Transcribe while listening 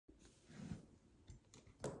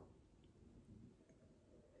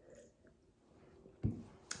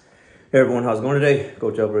Hey everyone, how's it going today?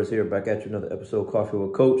 Coach Alvarez here, back at you another episode of Coffee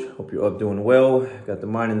with Coach. Hope you're up doing well. Got the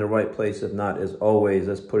mind in the right place. If not, as always,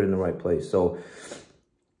 let's put it in the right place. So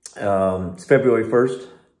it's February 1st,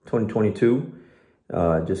 2022.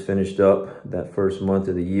 Just finished up that first month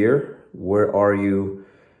of the year. Where are you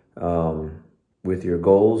with your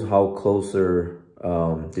goals? How closer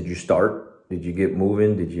did you start? Did you get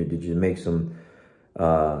moving? Did you make some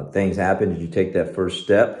things happen? Did you take that first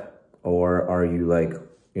step? Or are you like,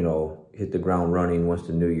 hit the ground running once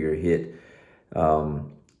the new year hit?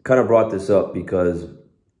 Kind of brought this up because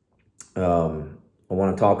I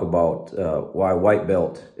want to talk about why white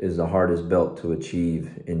belt is the hardest belt to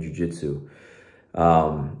achieve in jiu-jitsu.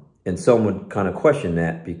 And some would kind of question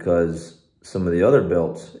that because some of the other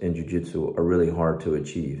belts in jiu-jitsu are really hard to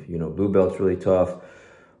achieve. Blue belt's really tough,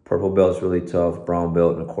 purple belt's really tough, brown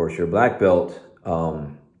belt, and of course your black belt.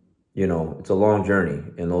 It's a long journey,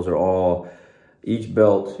 and those are all, each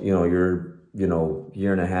belt, you're,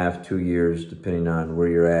 year and a half, 2 years, depending on where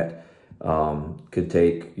you're at, could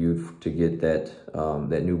take you to get that,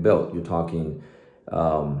 that new belt. You're talking,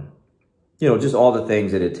 just all the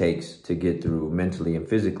things that it takes to get through mentally and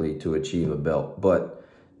physically to achieve a belt. But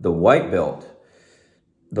the white belt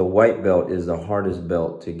is the hardest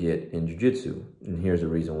belt to get in jiu-jitsu. And here's the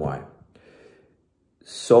reason why.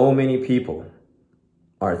 So many people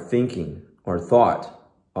are thinking or thought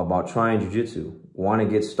about trying jiu-jitsu, want to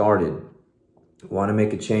get started, want to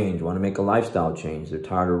make a change, want to make a lifestyle change. They're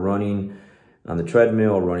tired of running on the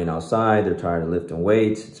treadmill, running outside. They're tired of lifting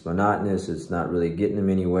weights. It's monotonous. It's not really getting them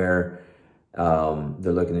anywhere.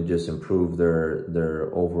 They're looking to just improve their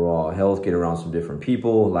overall health, get around some different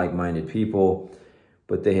people, like-minded people,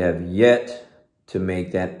 but they have yet to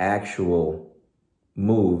make that actual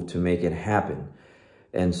move to make it happen.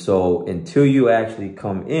 And so until you actually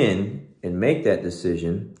come in and make that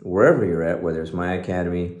decision, wherever you're at, whether it's my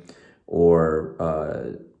academy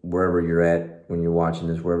or wherever you're at when you're watching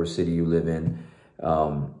this, wherever city you live in,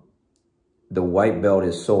 the white belt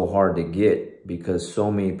is so hard to get because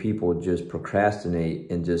so many people just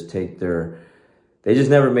procrastinate and just they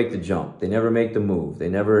just never make the jump. They never make the move.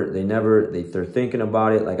 They're thinking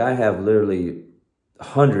about it. Like I have literally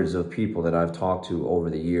hundreds of people that I've talked to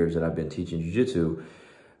over the years that I've been teaching jiu-jitsu.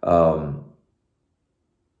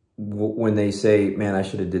 When they say, man, I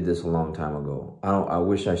should have did this a long time ago. I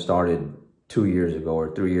wish I started 2 years ago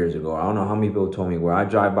or 3 years ago. I don't know how many people told me where I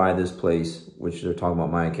drive by this place, which they're talking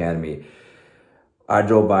about my academy. I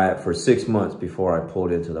drove by it for 6 months before I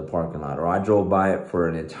pulled into the parking lot, or I drove by it for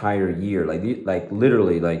an entire year.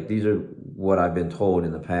 Literally, these are what I've been told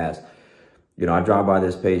in the past. I drive by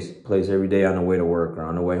this place every day on the way to work or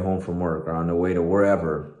on the way home from work or on the way to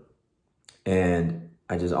wherever. And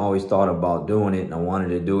I just always thought about doing it and I wanted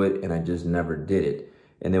to do it and I just never did it.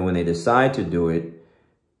 And then when they decide to do it,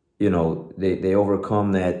 they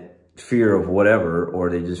overcome that fear of whatever, or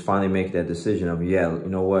they just finally make that decision of, yeah, you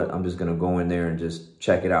know what, I'm just going to go in there and just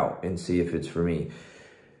check it out and see if it's for me.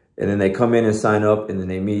 And then they come in and sign up, and then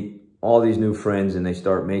they meet all these new friends and they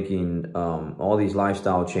start making all these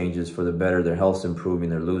lifestyle changes for the better. Their health's improving,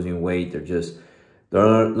 they're losing weight, they're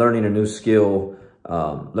learning a new skill,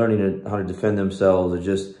 learning how to defend themselves, or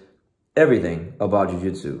just everything about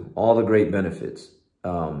jiu-jitsu, all the great benefits.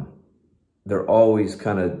 They're always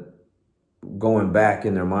kind of going back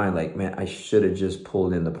in their mind like, man, I should have just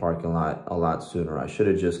pulled in the parking lot a lot sooner. I should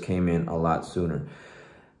have just came in a lot sooner.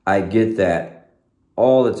 I get that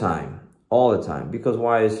all the time, because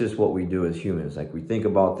why? It's just what we do as humans. Like, we think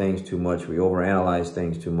about things too much. We overanalyze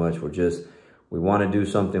things too much. We want to do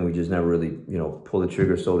something. We just never really, pull the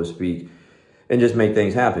trigger, so to speak, and just make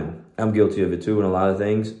things happen. I'm guilty of it too in a lot of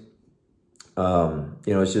things.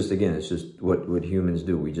 It's just what humans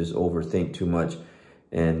do. We just overthink too much.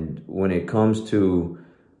 And when it comes to,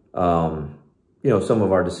 some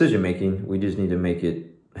of our decision making, we just need to make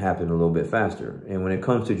it happen a little bit faster. And when it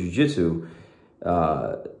comes to jiu-jitsu,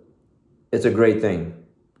 it's a great thing.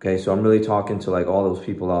 Okay, so I'm really talking to like all those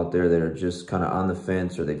people out there that are just kind of on the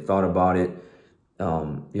fence, or they thought about it.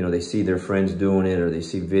 They see their friends doing it, or they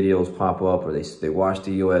see videos pop up, or they watch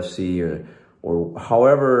the UFC, or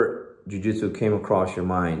however jiu-jitsu came across your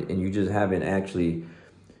mind, and you just haven't actually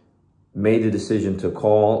made the decision to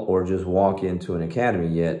call or just walk into an academy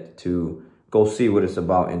yet to go see what it's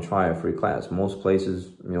about and try a free class. Most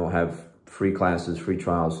places, have free classes, free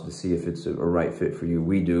trials to see if it's a right fit for you.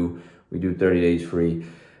 We do 30 days free.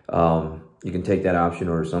 You can take that option,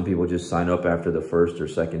 or some people just sign up after the first or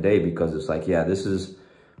second day because it's like, yeah, this is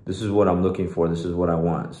what I'm looking for. This is what I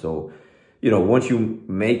want. So, once you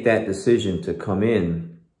make that decision to come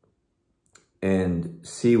in and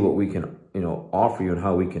see what we can, offer you and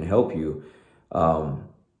how we can help you,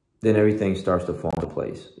 then everything starts to fall into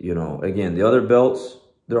place. You know, again, the other belts,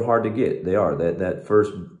 they're hard to get. They are. That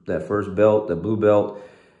first belt, the blue belt,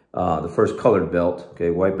 the first colored belt, okay,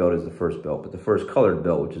 white belt is the first belt, but the first colored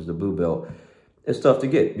belt, which is the blue belt, it's tough to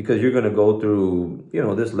get because you're going to go through, you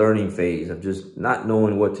know, this learning phase of just not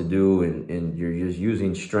knowing what to do, and you're just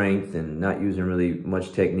using strength and not using really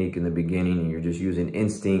much technique in the beginning, and you're just using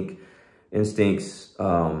instincts,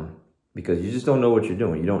 because you just don't know what you're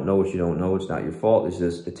doing. You don't know what you don't know. It's not your fault. It's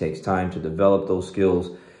just, it takes time to develop those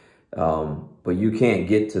skills. But you can't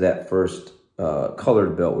get to that first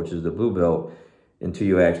colored belt, which is the blue belt, until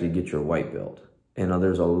you actually get your white belt. And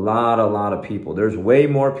there's a lot of people. There's way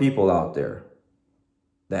more people out there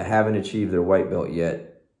that haven't achieved their white belt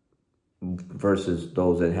yet versus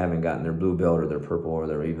those that haven't gotten their blue belt or their purple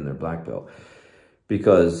or even their black belt.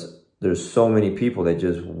 Because there's so many people that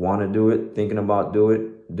just want to do it, thinking about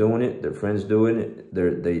doing it, their friends doing it,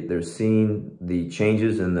 they're seeing the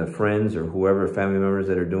changes in their friends or whoever, family members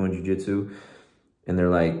that are doing jiu-jitsu, and they're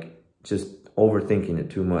like just overthinking it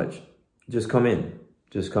too much. Just come in.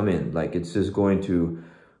 Like, it's just going to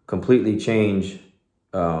completely change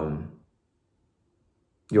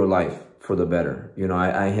your life for the better. You know,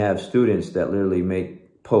 I have students that literally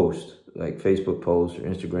make posts, like Facebook posts or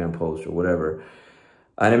Instagram posts or whatever,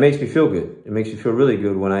 and it makes me feel good. It makes me feel really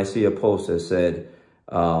good when I see a post that said,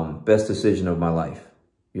 best decision of my life.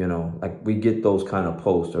 You know, like, we get those kind of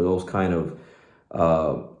posts or those kind of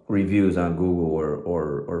reviews on Google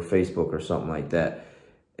or Facebook or something like that.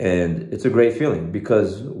 And it's a great feeling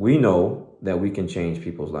because we know that we can change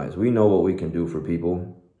people's lives. We know what we can do for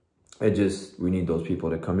people. We need those people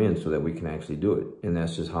to come in so that we can actually do it. And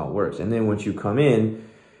that's just how it works. And then once you come in,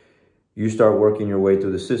 you start working your way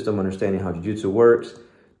through the system, understanding how jiu-jitsu works.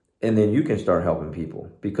 And then you can start helping people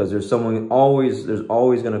because there's always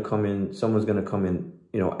going to come in, someone's going to come in,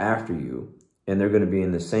 you know, after you, and they're going to be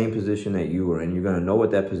in the same position that you were, and you're going to know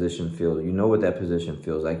what that position feels. You know what that position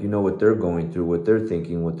feels like. You know what they're going through, what they're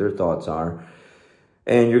thinking, what their thoughts are.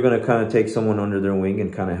 And you're going to kind of take someone under their wing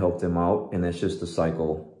and kind of help them out. And that's just the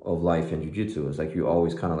cycle of life in jiu-jitsu. It's like you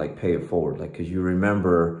always kind of like pay it forward, like, because you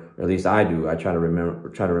remember, or at least I do. I try to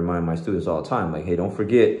remind my students all the time, like, hey, don't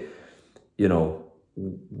forget, you know,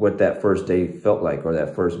 what that first day felt like, or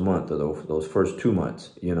that first month, or those first 2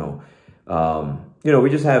 months. You know, we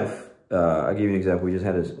just have. I'll give you an example. We just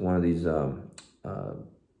had one of these a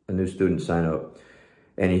new student sign up,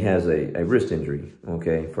 and he has a wrist injury.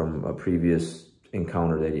 Okay, from a previous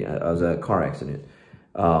encounter that he was a car accident.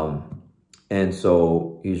 And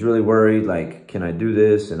so he's really worried, like, can I do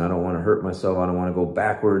this? And I don't want to hurt myself. I don't want to go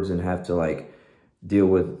backwards and have to, like, deal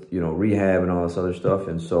with, you know, rehab and all this other stuff.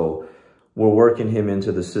 And so we're working him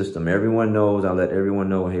into the system. Everyone knows, I let everyone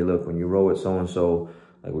know, hey, look, when you roll with so-and-so,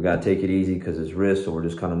 like, we got to take it easy because his wrist, so we're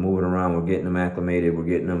just kind of moving around. We're getting him acclimated. We're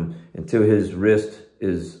getting him until his wrist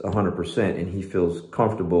is 100% and he feels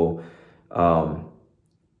comfortable,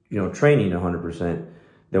 you know, training 100%.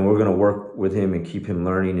 Then we're going to work with him and keep him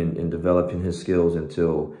learning and developing his skills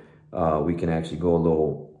until we can actually go a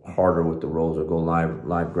little harder with the rolls or go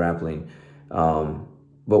live grappling.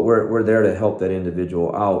 But we're there to help that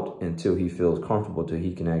individual out until he feels comfortable, till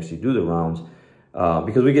he can actually do the rounds.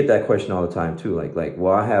 Because we get that question all the time too. Like,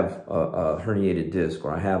 well, I have a herniated disc,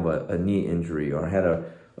 or I have a knee injury, or I had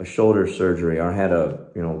a shoulder surgery, or I had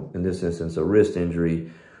you know, in this instance, a wrist injury,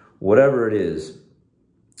 whatever it is.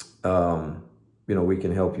 You know, we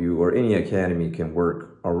can help you, or any academy can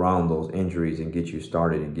work around those injuries and get you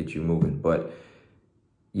started and get you moving. But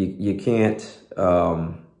you can't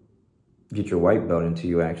get your white belt until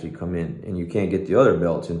you actually come in, and you can't get the other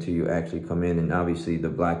belts until you actually come in. And obviously the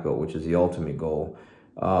black belt, which is the ultimate goal,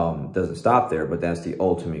 doesn't stop there, but that's the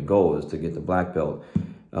ultimate goal, is to get the black belt.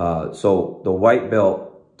 So the white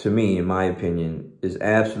belt, to me, in my opinion, is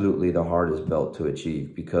absolutely the hardest belt to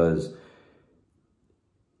achieve, because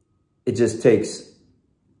it just takes,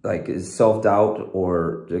 like, self-doubt,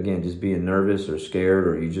 or again, just being nervous or scared,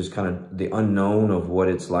 or you just kind of the unknown of what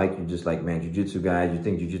it's like. You're just like, man, jiu-jitsu guys, you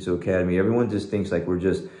think jiu-jitsu academy, everyone just thinks like we're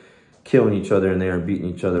just killing each other in there and beating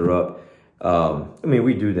each other up. I mean,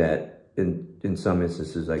 we do that in some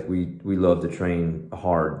instances. Like, we love to train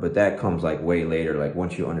hard, but that comes like way later. Like,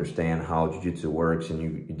 once you understand how jiu-jitsu works and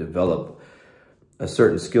you develop a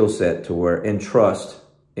certain skill set to where, and trust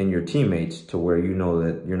in your teammates, to where you know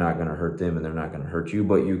that you're not going to hurt them and they're not going to hurt you,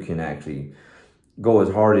 but you can actually go as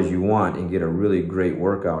hard as you want and get a really great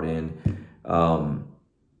workout in.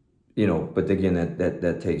 You know, but again,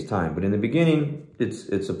 that takes time. But in the beginning,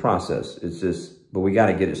 it's a process. It's just, but we got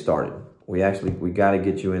to get it started. We got to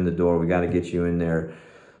get you in the door. We got to get you in there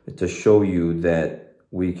to show you that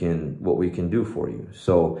what we can do for you.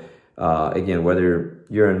 So Again, whether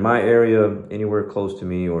you're in my area, anywhere close to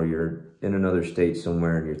me, or you're in another state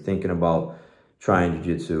somewhere and you're thinking about trying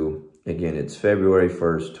jiu-jitsu, again, it's February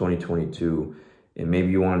 1st, 2022. And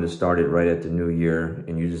maybe you wanted to start it right at the new year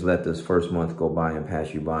and you just let this first month go by and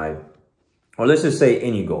pass you by. Or let's just say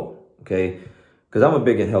any goal, okay? Because I'm a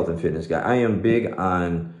big health and fitness guy. I am big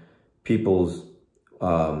on people's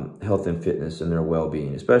health and fitness and their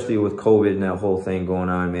well-being, especially with COVID and that whole thing going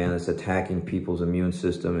on, man. It's attacking people's immune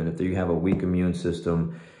system. And if you have a weak immune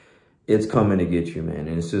system, it's coming to get you, man.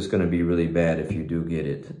 And it's just going to be really bad if you do get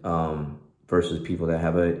it, versus people that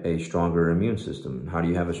have a stronger immune system. How do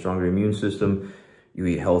you have a stronger immune system? You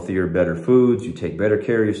eat healthier, better foods. You take better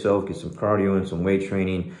care of yourself, get some cardio and some weight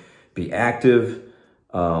training, be active,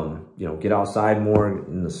 you know, get outside more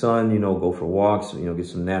in the sun, you know, go for walks, you know, get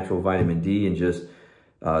some natural vitamin D and just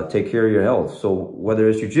take care of your health. So whether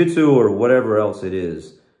it's jiu-jitsu or whatever else it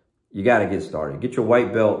is, you got to get started. Get your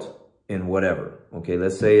white belt in whatever. Okay,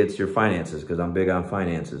 let's say it's your finances, because I'm big on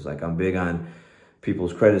finances. Like, I'm big on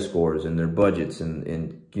people's credit scores and their budgets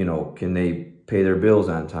and you know, can they pay their bills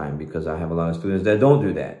on time? Because I have a lot of students that don't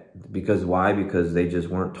do that. Because why? Because they just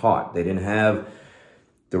weren't taught. They didn't have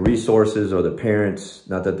the resources, or the parents,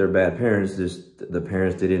 not that they're bad parents, just the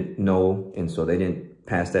parents didn't know, and so they didn't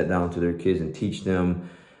pass that down to their kids and teach them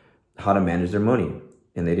how to manage their money.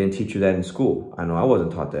 And they didn't teach you that in school. I know I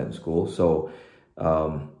wasn't taught that in school. So,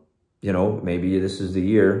 you know, maybe this is the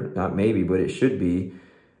year, not maybe, but it should be,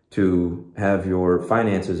 to have your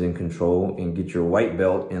finances in control and get your white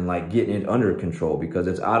belt and like getting it under control, because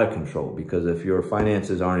it's out of control. Because if your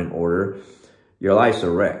finances aren't in order, your life's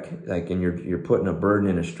a wreck. Like, and you're putting a burden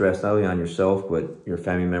and a stress not only on yourself, but your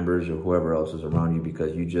family members or whoever else is around you,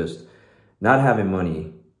 because you just, not having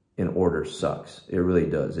money in order sucks. It really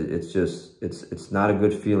does. It's just, it's not a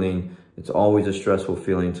good feeling. It's always a stressful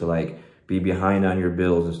feeling to like be behind on your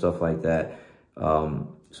bills and stuff like that.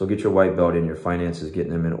 So get your white belt in your finances,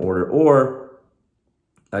 getting them in order. Or,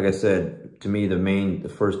 like I said, to me, the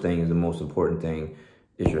first thing is the most important thing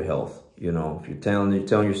is your health. You know, if you're telling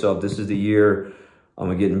yourself, this is the year, I'm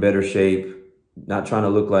gonna get in better shape, not trying to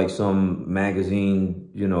look like some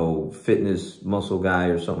magazine, you know, fitness muscle guy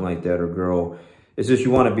or something like that, or girl. It's just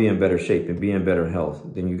you want to be in better shape and be in better health.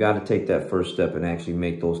 Then you got to take that first step and actually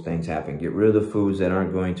make those things happen. Get rid of the foods that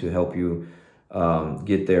aren't going to help you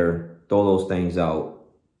get there. Throw those things out.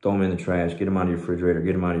 Throw them in the trash. Get them out of your refrigerator.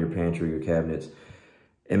 Get them out of your pantry, your cabinets.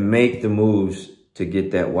 And make the moves to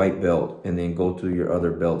get that white belt, and then go through your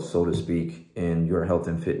other belts, so to speak, in your health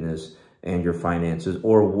and fitness and your finances,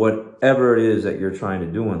 or whatever it is that you're trying to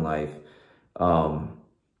do in life.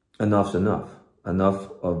 Enough's enough. Enough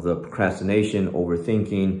of the procrastination,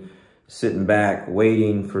 overthinking, sitting back,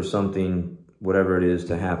 waiting for something, whatever it is,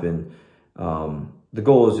 to happen. The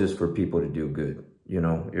goal is just for people to do good. You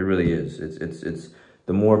know, it really is. It's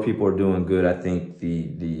the more people are doing good, I think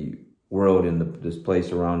the world and this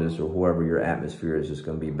place around us, or whoever your atmosphere is, just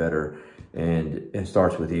going to be better. And it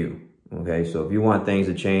starts with you. Okay, so if you want things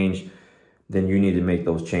to change, then you need to make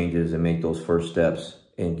those changes and make those first steps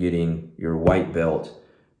in getting your white belt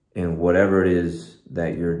in whatever it is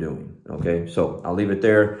that you're doing. Okay, so I'll leave it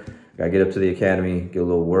there. Gotta get up to the academy, get a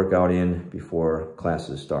little workout in before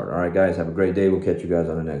classes start. All right, guys, have a great day. We'll catch you guys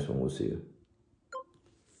on the next one. We'll see you.